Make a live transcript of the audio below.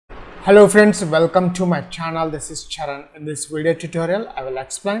Hello friends, welcome to my channel. This is Charan. In this video tutorial, I will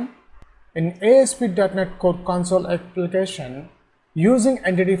explain in ASP.NET Core console application using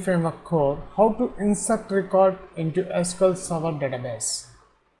Entity Framework Core how to insert record into SQL Server database.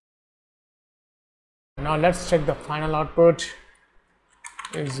 Now let's check the final output.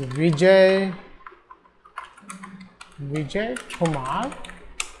 Is Vijay Kumar.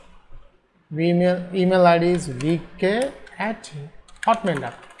 Email ID is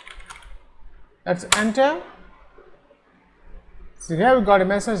vk@hotmail.com. Let's enter. So here we got a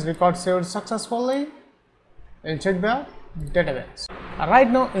message, record saved successfully, and check the database. Right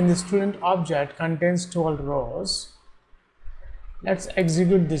now in the student object contains 12 rows. Let's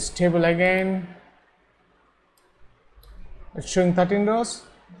execute this table again. It's showing 13 rows.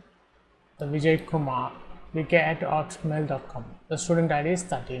 The Vijay Kumar, vk@hotmail.com. The student ID is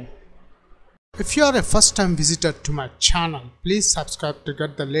 13. If you are a first time visitor to my channel, please subscribe to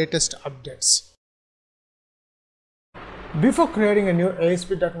get the latest updates. Before creating a new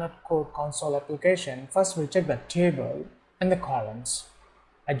ASP.NET Core console application, first we check the table and the columns.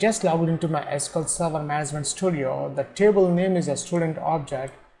 I just logged into my SQL Server Management Studio. The table name is a student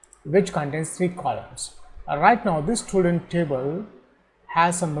object which contains 3 columns. Right now this student table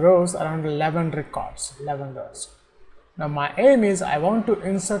has some rows, around 11 rows. Now my aim is I want to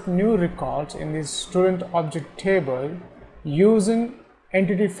insert new records in this student object table using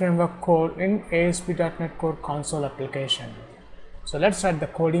Entity Framework Core in ASP.NET Core console application. So let's start the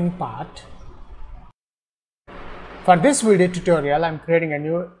coding part. For this video tutorial, I'm creating a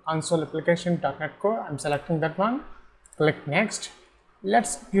new console application .NET Core. I'm selecting that one. Click next.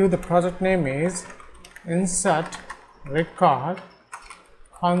 Let's give the project name is insert record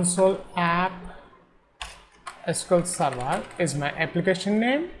console app SQL Server is my application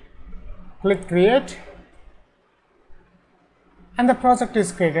name. Click create. And the project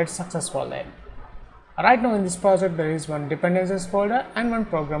is created successfully. Right now in this project there is one dependencies folder and one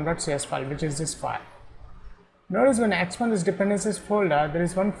program.cs file, which is this file. Notice when I expand this dependencies folder, there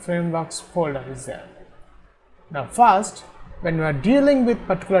is one frameworks folder is there. Now first, when we are dealing with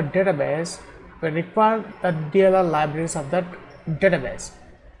particular database, we require the DLL libraries of that database.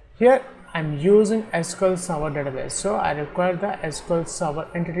 Here I am using SQL Server database, so I require the SQL Server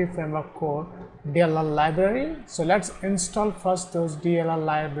Entity Framework Core DLL library. So let's install first those DLL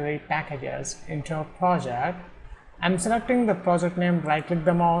library packages into our project. I'm selecting the project name, right click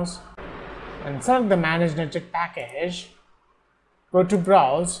the mouse and select the manage network package. Go to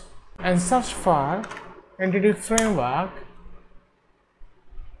browse and search for Entity Framework.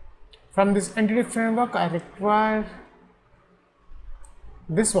 From this Entity Framework I require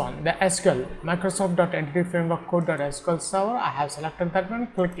this one, the SQL Microsoft.Entity Framework Code.SQL Server. I have selected that one.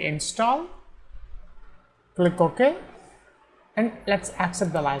 Click install. Click OK, and let's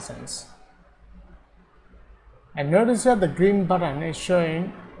accept the license. And notice here the green button is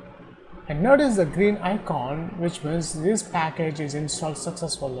showing, and notice the green icon, which means this package is installed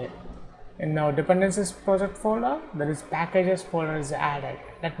successfully. In our dependencies project folder, there is packages folder is added.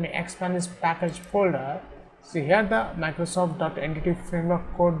 Let me expand this package folder. See here the Microsoft.Entity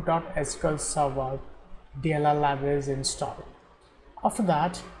Framework Code.SQL Server DLL library is installed. After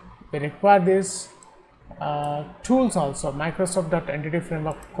that, we require this tools also, Microsoft.Entity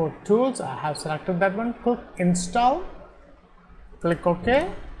Framework Code tools. I have selected that one. Click install. Click OK.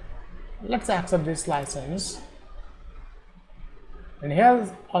 Let's accept this license. And here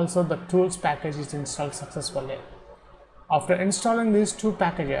also the tools package is installed successfully. After installing these two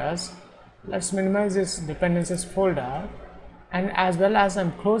packages, let's minimize this dependencies folder, and as well as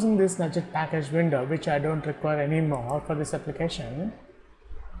I'm closing this Nugget package window, which I don't require anymore for this application.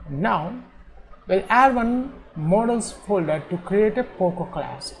 Now we'll add one models folder to create a POCO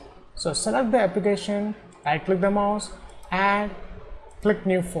class. So select the application, right click the mouse, add, click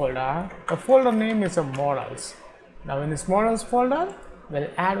new folder. The folder name is a models. Now in this models folder, we'll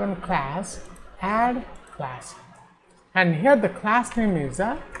add one class, add class. And here the class name is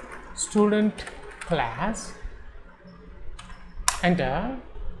a student class. Enter,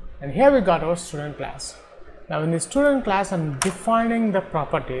 and here we got our student class. Now in the student class I'm defining the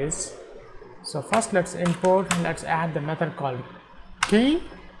properties. So first let's import and let's add the method called key.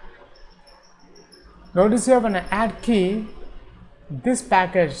 Notice here when I add key, this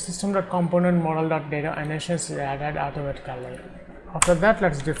package system.component model.data annotations is added automatically. After that,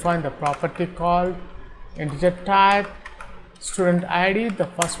 let's define the property called integer type, student ID. The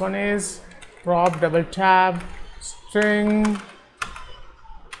first one is prop double tab string,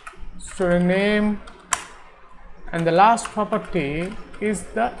 student name, and the last property is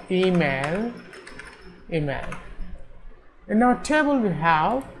the email. In our table we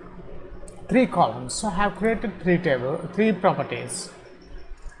have 3 columns. So I have created 3 properties.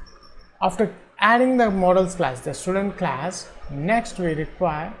 After adding the models class, the student class, next we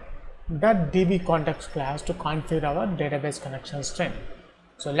require the DB context class to configure our database connection string.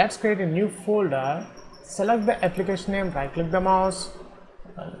 So let's create a new folder, select the application name, right click the mouse,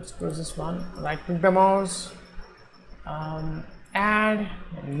 let's close this one, right click the mouse, add a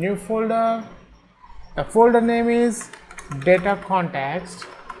new folder. The folder name is data context,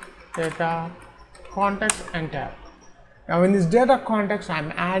 enter. Now in this data context I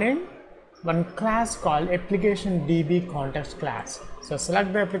am adding one class called application DB context class. So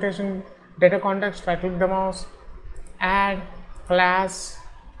select the application data context, right click the mouse, add class,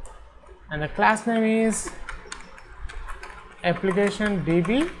 and the class name is application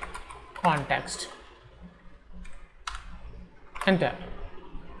DB context, enter.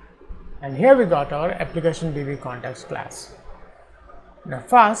 And here we got our application DB context class. Now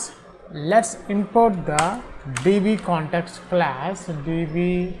first let's import the DB context class,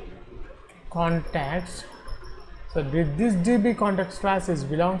 DB context. So this DB context class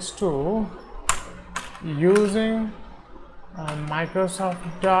belongs to using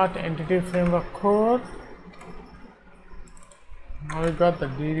Microsoft Entity Framework Core. Now we got the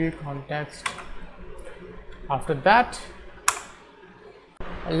DB context. After that,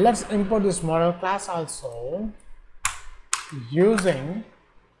 let's import this model class also using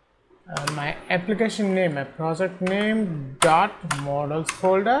my application name, my project name dot models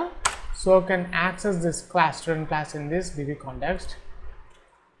folder, so I can access this class, student class, in this DB context.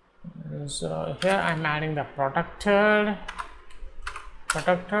 So here I'm adding the protected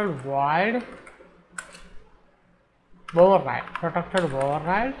void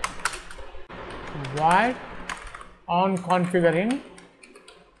override, void on configuring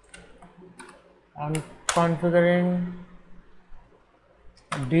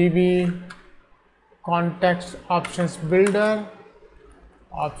DB context options builder.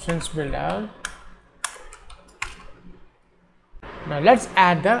 Now let's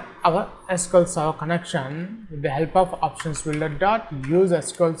add our SQL Server connection with the help of options builder dot use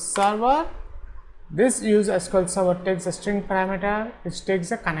SQL Server. This use SQL Server takes a string parameter which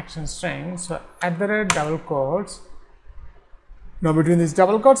takes a connection string. So at the @ double quotes. Now between these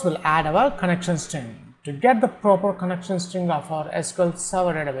double quotes we'll add our connection string. To get the proper connection string of our SQL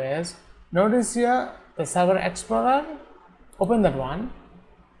Server database, notice here the Server Explorer, open that one.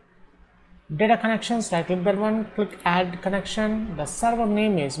 Data connections, right click that one, click add connection. The server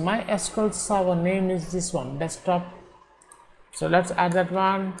name is, my SQL Server name is this one, desktop. So let's add that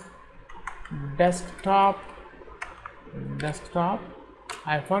one, desktop -pbudon.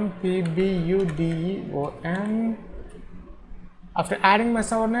 After adding my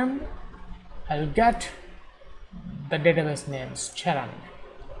server name, I'll get the database names, Charan.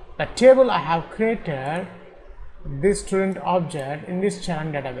 The table I have created this student object in this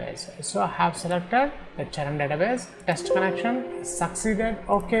Charan database. So I have selected the Charan database, test connection succeeded,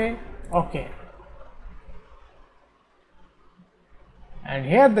 okay. And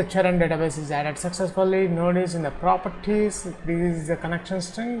here the Charan database is added successfully. Notice in the properties, this is the connection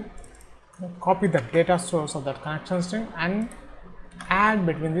string. Copy the data source of that connection string and add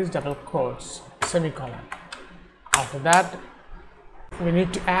between these double quotes, semicolon. After that, we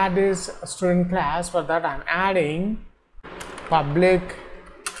need to add this student class. For that I'm adding public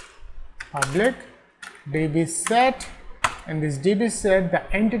db set, and this db set the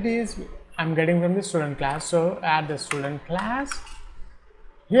entities I'm getting from the student class. So add the student class.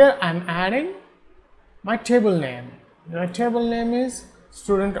 Here I'm adding my table name. My table name is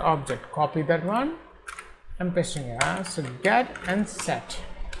student object. Copy that one. I'm pasting here. So get and set.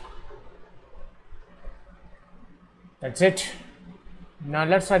 That's it. Now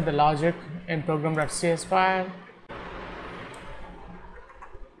let's write the logic in program.cs file.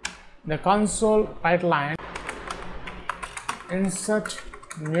 The console right line, insert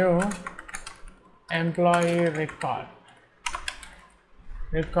new employee record.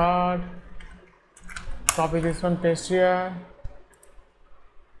 Copy this one, paste here.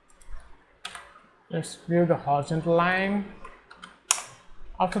 Let's view the horizontal line.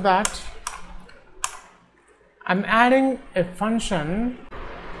 After that, I'm adding a function,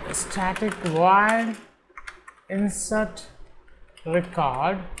 a static void insert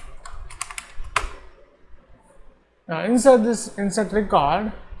record. Now insert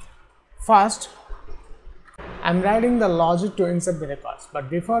record. First I'm writing the logic to insert the records, but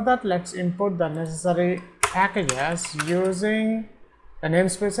before that let's import the necessary packages using the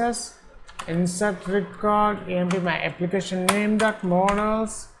namespaces insert record emp my application name dot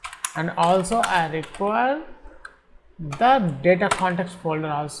models, and also I require the data context folder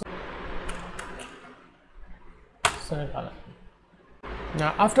also. semicolon.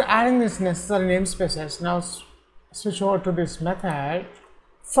 Now after adding this necessary namespaces, now switch over to this method.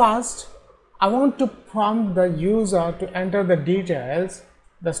 First, I want to prompt the user to enter the details,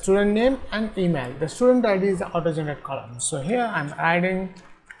 the student name and email. The student ID is the auto-generated column. So here I'm adding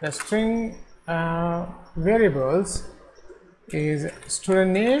the string variables is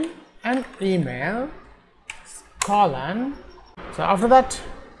student name and email colon. So after that,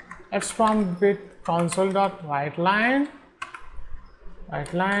 let's prompt with console.writeLine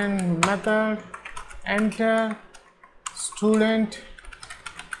method enter student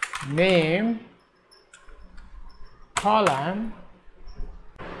name colon.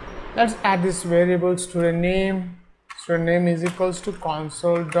 Let's add this variable student name. Student name is equals to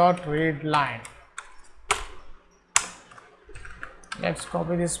console.readLine. Let's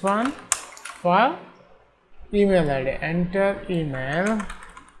copy this one. For email ID, enter email.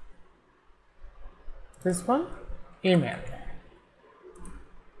 This one, email.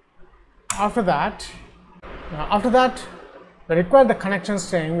 After that, we require the connection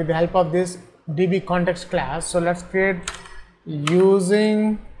string with the help of this DB context class. So let's create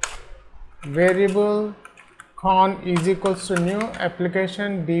using variable con is equals to new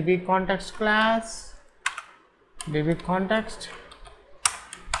application DB context class, DB context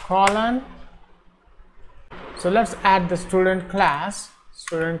colon. So let's add the student class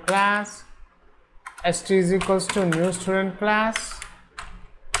st is equals to new student class,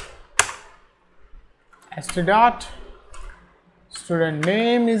 st dot student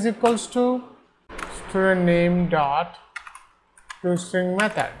name is equals to student name dot toString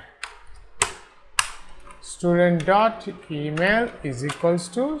method, student dot email is equals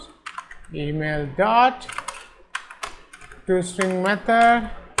to email dot toString method.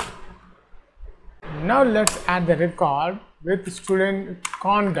 Now let's add the record with student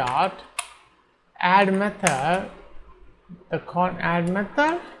con dot add method, the con add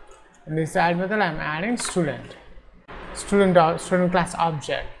method. In this add method I am adding student class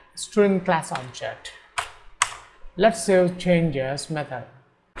object. Let's save changes method.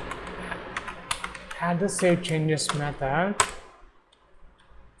 Add the save changes method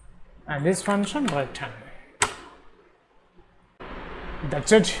and this function return.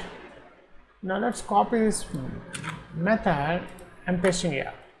 That's it. Now let's copy this method and pasting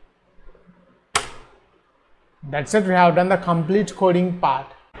here. That's it. We have done the complete coding part.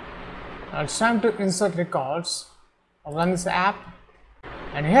 Now it's time to insert records. I'll run this app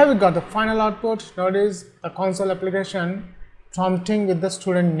and here we got the final output. Notice the console application prompting with the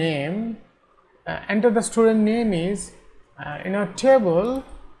student name. Enter the student name is in our table.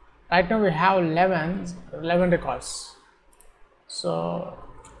 Right now we have 11 records. So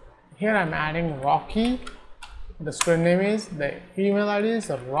here I'm adding Rocky. The student name is, the email ID is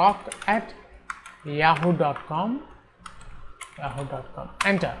rock@yahoo.com.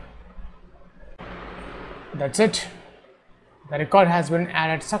 Enter. That's it. The record has been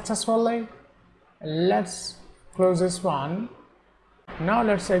added successfully. Let's close this one. Now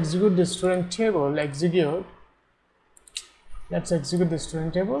let's execute the student table. Let's execute the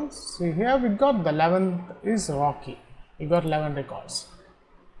student table. See here we got the 11th is Rocky. We got 11 records.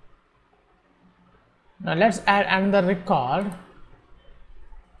 Now let's add another record.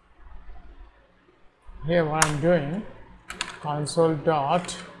 Here what I'm doing, console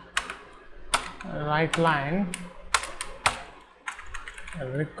dot writeLine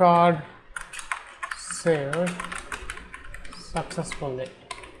record saved successfully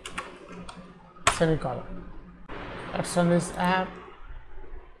semicolon. Let's run this app.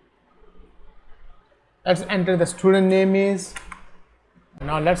 Let's enter the student name is.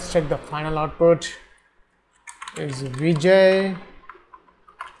 Now let's check the final output is Vijay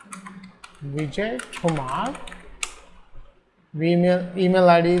Kumar. Email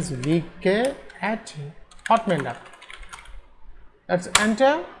ID is vk@hotmail.com. Let's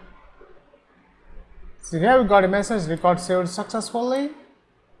enter. So here we got a message, record saved successfully.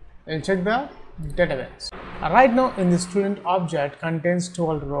 We'll check the database. Right now in the student object contains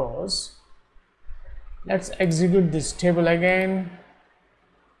 12 rows. Let's execute this table again.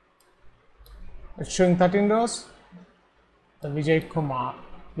 It's showing 13 rows. The Vijay Kumar,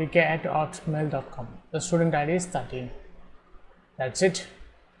 vk@hotmail.com. The student ID is 13. That's it.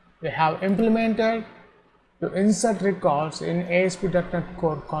 We have implemented to insert records in ASP.NET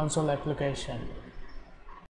Core console application.